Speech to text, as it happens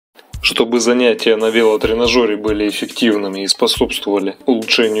Чтобы занятия на велотренажере были эффективными и способствовали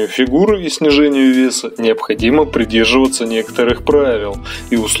улучшению фигуры и снижению веса, необходимо придерживаться некоторых правил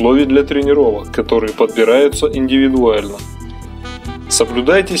и условий для тренировок, которые подбираются индивидуально.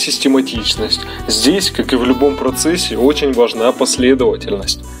 Соблюдайте систематичность. Здесь, как и в любом процессе, очень важна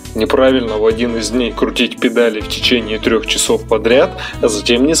последовательность. Неправильно в один из дней крутить педали в течение 3 часов подряд, а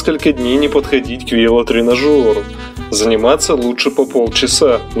затем несколько дней не подходить к велотренажеру. Заниматься лучше по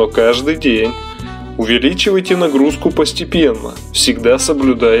полчаса, но каждый день. Увеличивайте нагрузку постепенно, всегда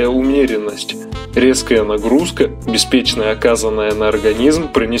соблюдая умеренность. Резкая нагрузка, беспечно оказанная на организм,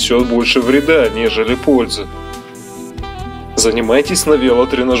 принесет больше вреда, нежели пользы. Занимайтесь на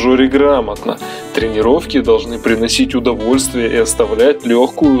велотренажере грамотно. Тренировки должны приносить удовольствие и оставлять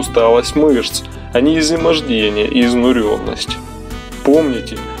легкую усталость мышц, а не изнемождение и изнуренность.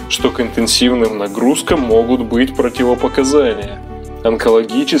 Помните, что к интенсивным нагрузкам могут быть противопоказания: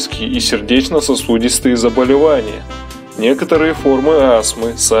 онкологические и сердечно-сосудистые заболевания, некоторые формы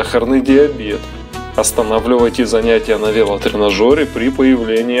астмы, сахарный диабет. Останавливайте занятия на велотренажере при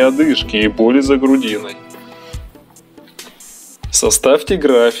появлении одышки и боли за грудиной. Составьте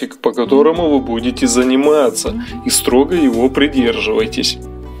график, по которому вы будете заниматься, и строго его придерживайтесь.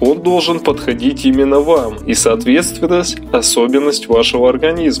 Он должен подходить именно вам и соответствовать особенностям вашего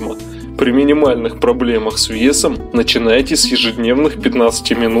организма. При минимальных проблемах с весом начинайте с ежедневных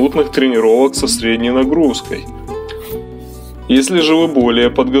 15-минутных тренировок со средней нагрузкой. Если же вы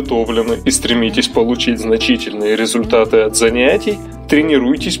более подготовлены и стремитесь получить значительные результаты от занятий,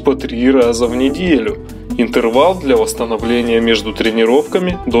 тренируйтесь по 3 раза в неделю. Интервал для восстановления между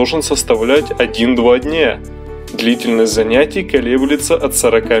тренировками должен составлять 1-2 дня. Длительность занятий колеблется от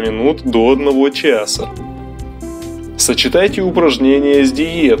 40 минут до 1 часа. Сочетайте упражнения с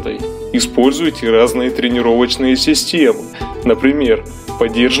диетой. Используйте разные тренировочные системы. Например,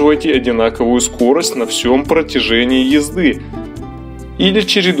 поддерживайте одинаковую скорость на всем протяжении езды. Или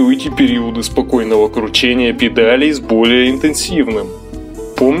чередуйте периоды спокойного кручения педалей с более интенсивным.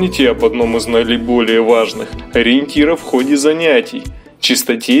 Помните об одном из наиболее важных ориентиров в ходе занятий –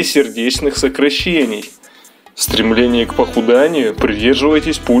 частоте сердечных сокращений. В стремлении к похуданию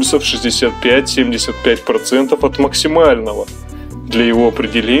придерживайтесь пульсов 65-75% от максимального. Для его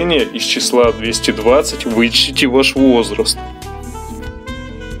определения из числа 220 вычтите ваш возраст.